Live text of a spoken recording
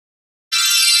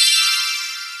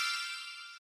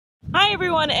Hi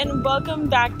everyone and welcome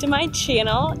back to my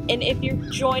channel, and if you're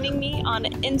joining me on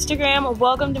Instagram,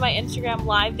 welcome to my Instagram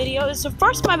live video. This is the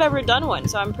first time I've ever done one,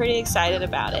 so I'm pretty excited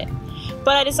about it.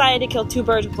 But I decided to kill two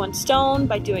birds with one stone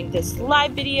by doing this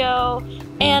live video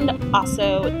and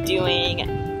also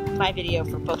doing my video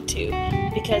for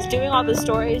BookTube, because doing all the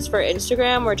stories for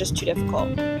Instagram were just too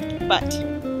difficult. But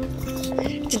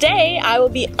today I will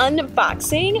be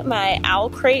unboxing my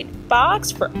OwlCrate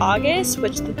box for August,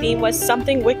 which the theme was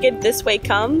Something Wicked This Way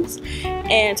Comes,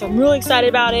 and so I'm really excited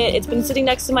about it. It's been sitting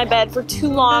next to my bed for too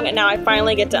long and now I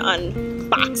finally get to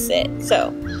unbox it. So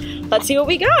let's see what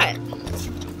we got.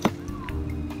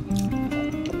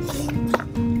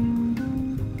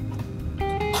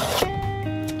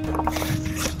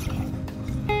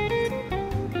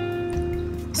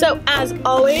 So as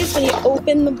always, when you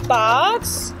open the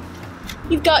box,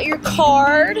 you've got your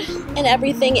card and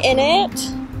everything in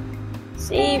it.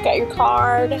 See, you've got your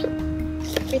card,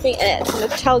 everything in it, and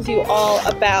it tells you all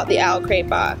about the OwlCrate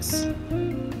box.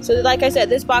 So like I said,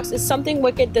 this box is Something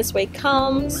Wicked This Way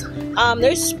Comes.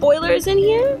 There's spoilers in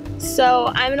here,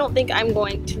 so I don't think I'm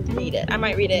going to read it. I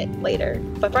might read it later,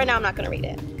 but right now I'm not going to read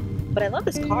it. But I love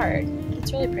this card.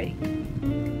 It's really pretty.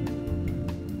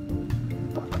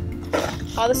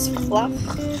 All this fluff.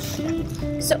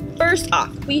 So first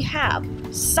off, we have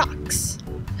socks,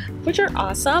 which are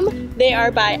awesome. They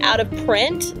are by Out of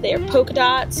Print. They are polka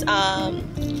dots.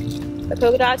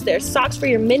 They're socks for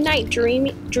your midnight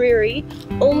dreary,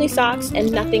 only socks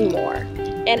and nothing more.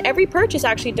 And every purchase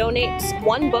actually donates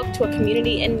one book to a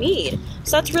community in need.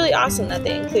 So that's really awesome that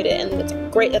they include it, and it's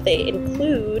great that they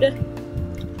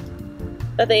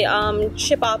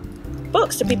ship off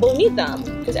books to people who need them,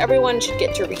 because everyone should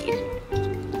get to read.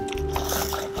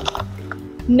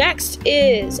 Next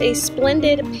is a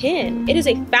splendid pen. It is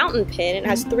a fountain pen. It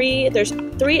has there's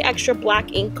three extra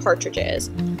black ink cartridges.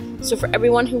 So for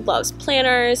everyone who loves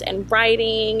planners and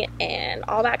writing and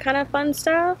all that kind of fun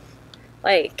stuff,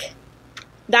 like,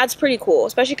 that's pretty cool,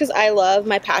 especially because I love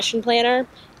my passion planner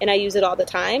and I use it all the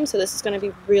time. So this is going to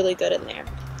be really good in there.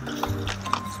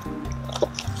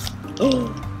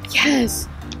 Oh, yes.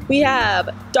 We have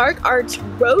Dark Arts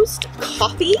Roast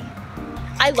Coffee.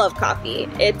 I love coffee.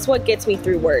 It's what gets me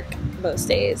through work most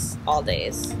days, all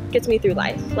days. Gets me through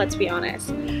life, let's be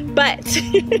honest. But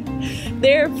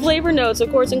their flavor notes, of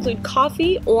course, include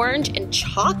coffee, orange, and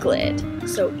chocolate.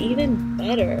 So even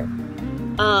better.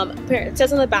 It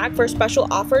says on the back, for a special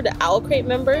offer to OwlCrate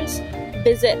members,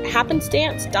 visit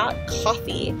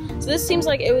happenstance.coffee. So this seems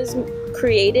like it was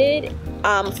created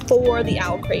for the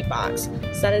OwlCrate box.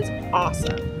 So that is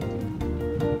awesome.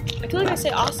 I feel like I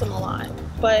say awesome a lot,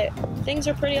 but things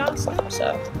are pretty awesome,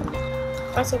 so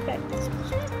that's okay.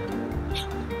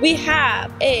 We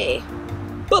have a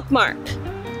bookmark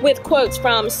with quotes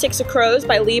from Six of Crows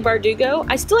by Leigh Bardugo.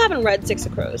 I still haven't read Six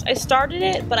of Crows. I started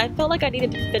it, but I felt like I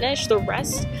needed to finish the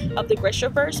rest of the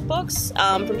Grishaverse books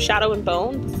from Shadow and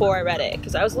Bone before I read it,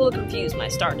 because I was a little confused when I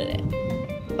started it.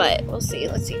 But we'll see.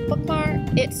 Let's see.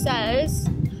 Bookmark. It says,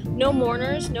 "No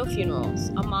mourners, no funerals.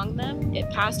 Among them, it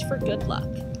passed for good luck."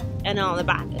 And on the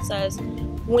back it says,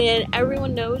 "When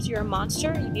everyone knows you're a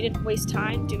monster, you needn't waste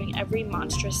time doing every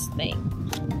monstrous thing."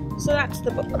 So that's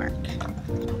the bookmark.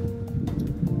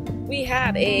 We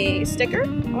have a sticker.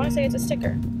 I want to say it's a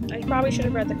sticker. I probably should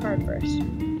have read the card first.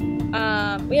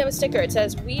 We have a sticker. It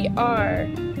says, we are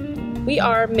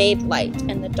made light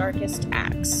in the darkest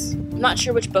acts." I'm not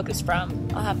sure which book it's from.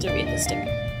 I'll have to read the sticker.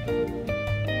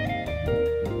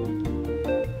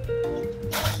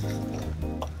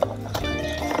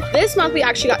 This month we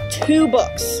actually got two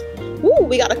books. Ooh,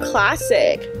 we got a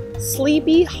classic,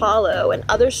 Sleepy Hollow and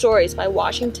Other Stories by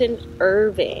Washington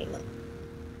Irving.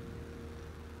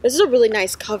 This is a really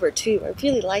nice cover too. I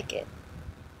really like it.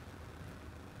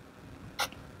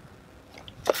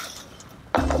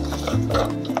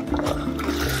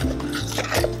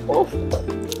 Ooh.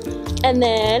 And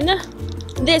then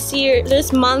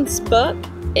this month's book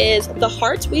is The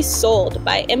Hearts We Sold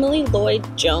by Emily Lloyd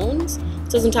Jones.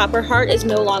 It says on top, her heart is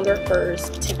no longer hers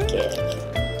to give.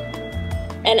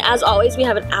 And as always, we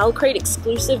have an OwlCrate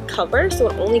exclusive cover, so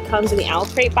it only comes in the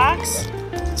OwlCrate box,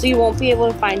 so you won't be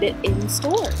able to find it in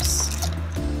stores.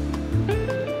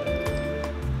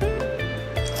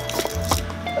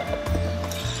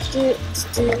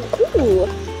 Ooh,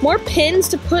 more pins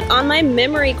to put on my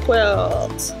memory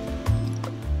quilt.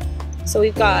 So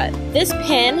we've got this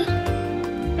pin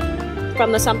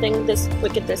from the Something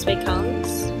Wicked This Way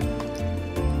Comes.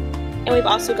 And we've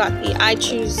also got the I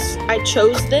chose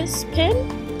this pin.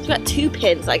 So we've got two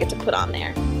pins I get to put on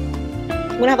there.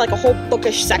 I'm gonna have like a whole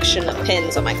bookish section of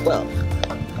pins on my quilt.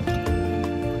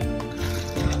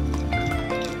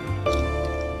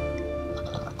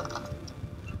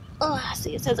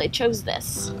 see, it says I chose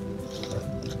this.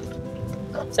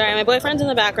 Sorry, my boyfriend's in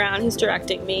the background. He's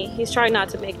directing me. He's trying not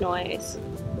to make noise.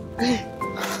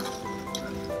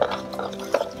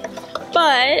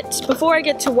 But before I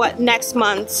get to what next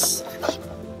month's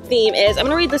theme is, I'm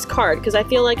gonna read this card because I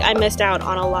feel like I missed out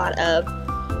on a lot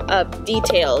of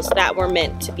details that were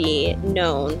meant to be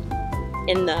known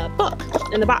in the book,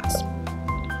 in the box.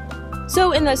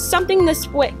 So in the Something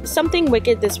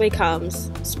Wicked This Way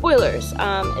Comes, spoilers,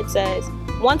 it says,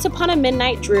 once upon a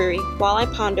midnight dreary, while I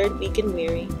pondered weak and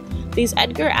weary, these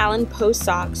Edgar Allan Poe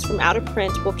socks from out of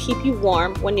print will keep you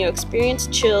warm when you experience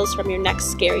chills from your next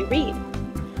scary read.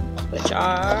 Which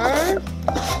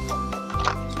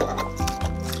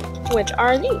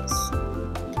are these.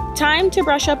 Time to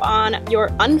brush up on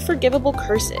your unforgivable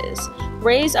curses.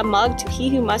 Raise a mug to he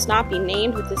who must not be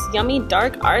named with this yummy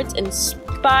dark arts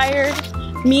inspired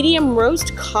medium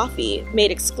roast coffee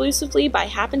made exclusively by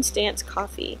Happenstance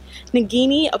Coffee.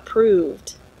 Nagini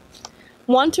approved.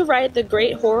 Want to write the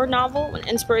great horror novel? When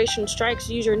inspiration strikes,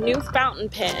 use your new fountain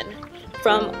pen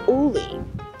from Elyse.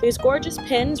 These gorgeous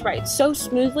pens write so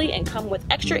smoothly and come with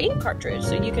extra ink cartridge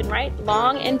so you can write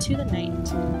long into the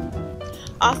night.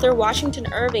 Author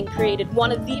Washington Irving created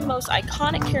one of the most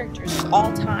iconic characters of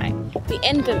all time, the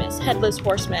infamous Headless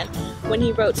Horseman, when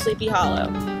he wrote Sleepy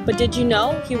Hollow. But did you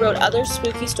know he wrote other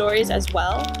spooky stories as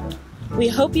well? We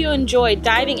hope you enjoyed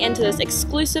diving into this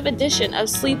exclusive edition of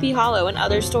Sleepy Hollow and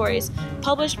Other Stories,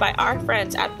 published by our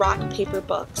friends at Rock Paper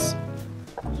Books.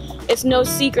 It's no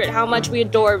secret how much we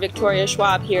adore Victoria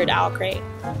Schwab here at OwlCrate.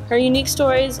 Her unique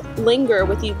stories linger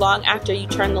with you long after you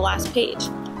turn the last page.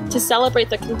 To celebrate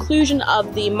the conclusion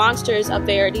of the Monsters of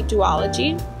Verity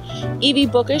duology, Evie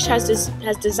Bookish has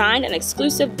designed an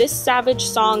exclusive This Savage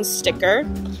Song sticker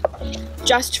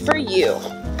just for you.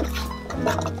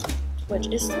 Which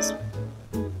is this one?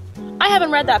 I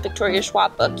haven't read that Victoria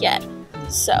Schwab book yet,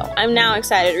 so I'm now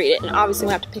excited to read it, and obviously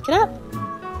we'll have to pick it up.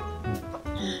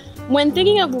 When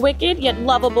thinking of wicked yet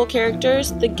lovable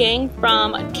characters, the gang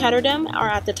from Ketterdam are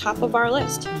at the top of our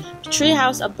list. The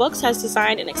Treehouse of Books has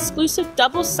designed an exclusive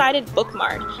double-sided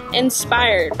bookmark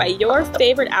inspired by your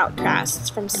favorite outcasts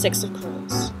from Six of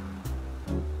Crows.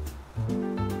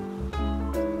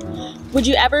 Would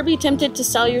you ever be tempted to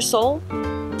sell your soul?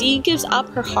 Dee gives up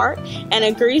her heart and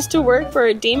agrees to work for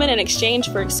a demon in exchange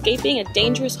for escaping a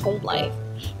dangerous home life.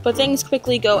 But things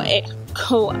quickly go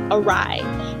awry,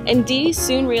 and Dee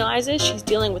soon realizes she's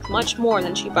dealing with much more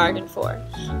than she bargained for.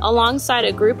 Alongside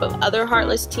a group of other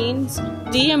heartless teens,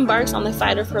 Dee embarks on the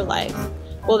fight of her life.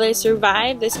 Will they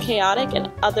survive this chaotic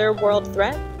and otherworld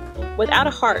threat? Without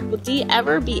a heart, will Dee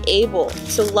ever be able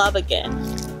to love again?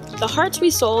 The Hearts We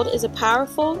Sold is a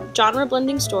powerful,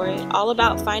 genre-blending story all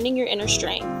about finding your inner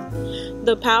strength,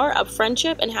 the power of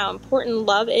friendship, and how important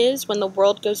love is when the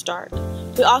world goes dark.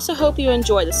 We also hope you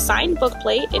enjoy the signed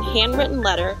bookplate and handwritten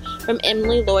letter from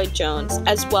Emily Lloyd-Jones,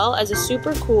 as well as a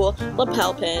super cool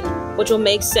lapel pin, which will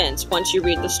make sense once you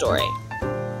read the story.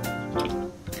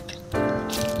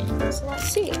 So let's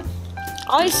see.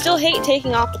 I still hate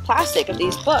taking off the plastic of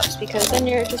these books because then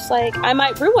you're just like, I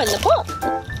might ruin the book.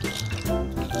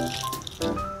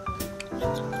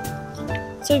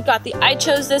 So we've got the I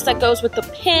chose this that goes with the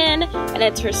pin, and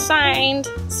it's her signed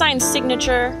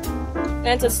signature. And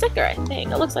it's a sticker, I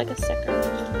think. It looks like a sticker.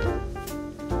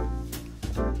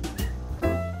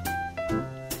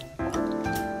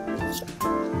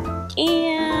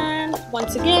 And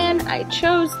once again, I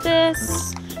chose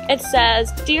this. It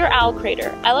says, Dear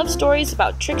OwlCrater, I love stories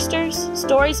about tricksters,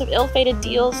 stories of ill-fated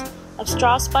deals, of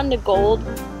straw spun to gold,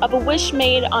 of a wish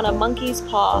made on a monkey's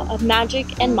paw, of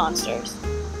magic and monsters.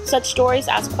 Such stories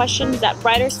ask questions that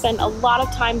writers spend a lot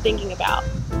of time thinking about.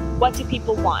 What do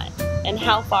people want? And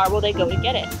how far will they go to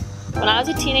get it? When I was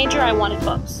a teenager, I wanted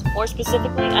books. More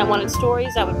specifically, I wanted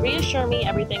stories that would reassure me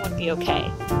everything would be okay.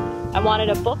 I wanted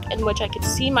a book in which I could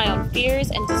see my own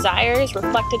fears and desires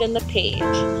reflected in the page.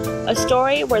 A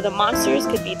story where the monsters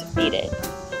could be defeated.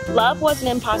 Love was an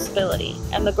impossibility,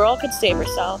 and the girl could save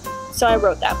herself, so I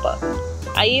wrote that book.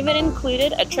 I even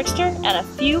included a trickster and a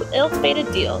few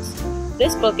ill-fated deals.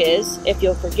 This book is, if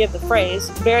you'll forgive the phrase,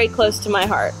 very close to my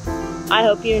heart. I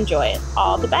hope you enjoy it.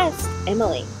 All the best,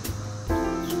 Emily.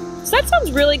 So that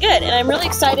sounds really good, and I'm really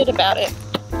excited about it.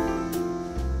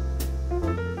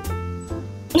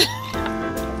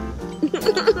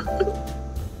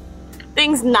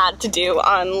 Things not to do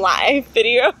on live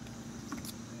video.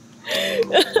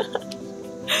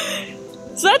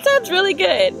 So that sounds really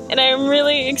good, and I'm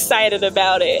really excited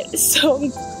about it. So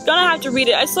I'm gonna have to read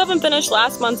it. I still haven't finished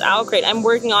last month's OwlCrate. I'm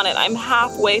working on it. I'm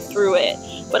halfway through it.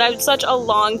 But I have such a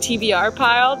long TBR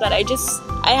pile that I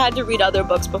had to read other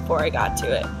books before I got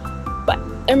to it. But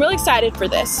I'm really excited for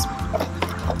this.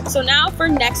 So now for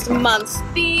next month's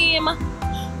theme.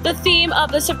 The theme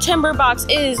of the September box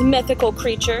is mythical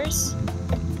creatures.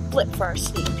 Flip for our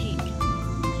sneak peek.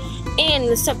 In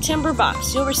the September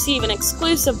box, you'll receive an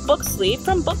exclusive book sleeve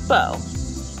from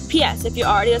BookBo. P.S. If you're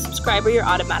already a subscriber, your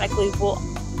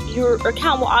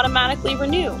account will automatically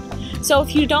renew. So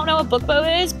if you don't know what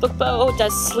BookBo is, BookBo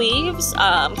does sleeves,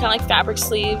 kind of like fabric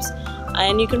sleeves,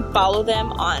 and you can follow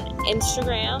them on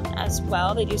Instagram as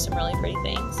well. They do some really pretty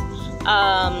things.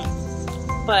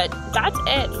 But that's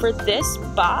it for this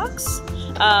box.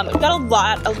 I've got a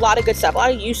lot of good stuff, a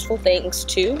lot of useful things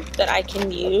too that I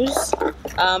can use for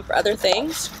other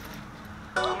things.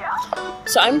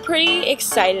 So I'm pretty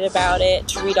excited about it,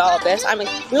 to read all of this. I'm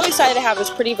really excited to have this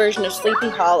pretty version of Sleepy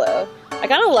Hollow. I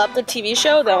kind of love the TV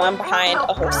show, though I'm behind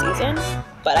a whole season,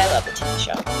 but I love the TV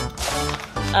show.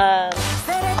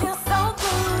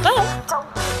 But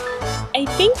I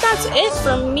think that's it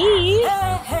for me.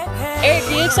 Eric,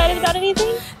 are you excited about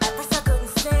anything?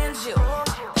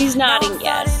 He's nodding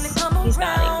yes. He's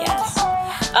nodding yes.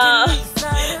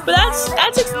 But that's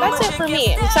it for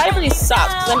me. I'm excited for these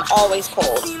socks because I'm always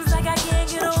cold.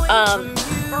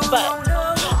 But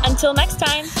until next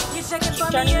time,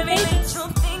 keep turning the pages.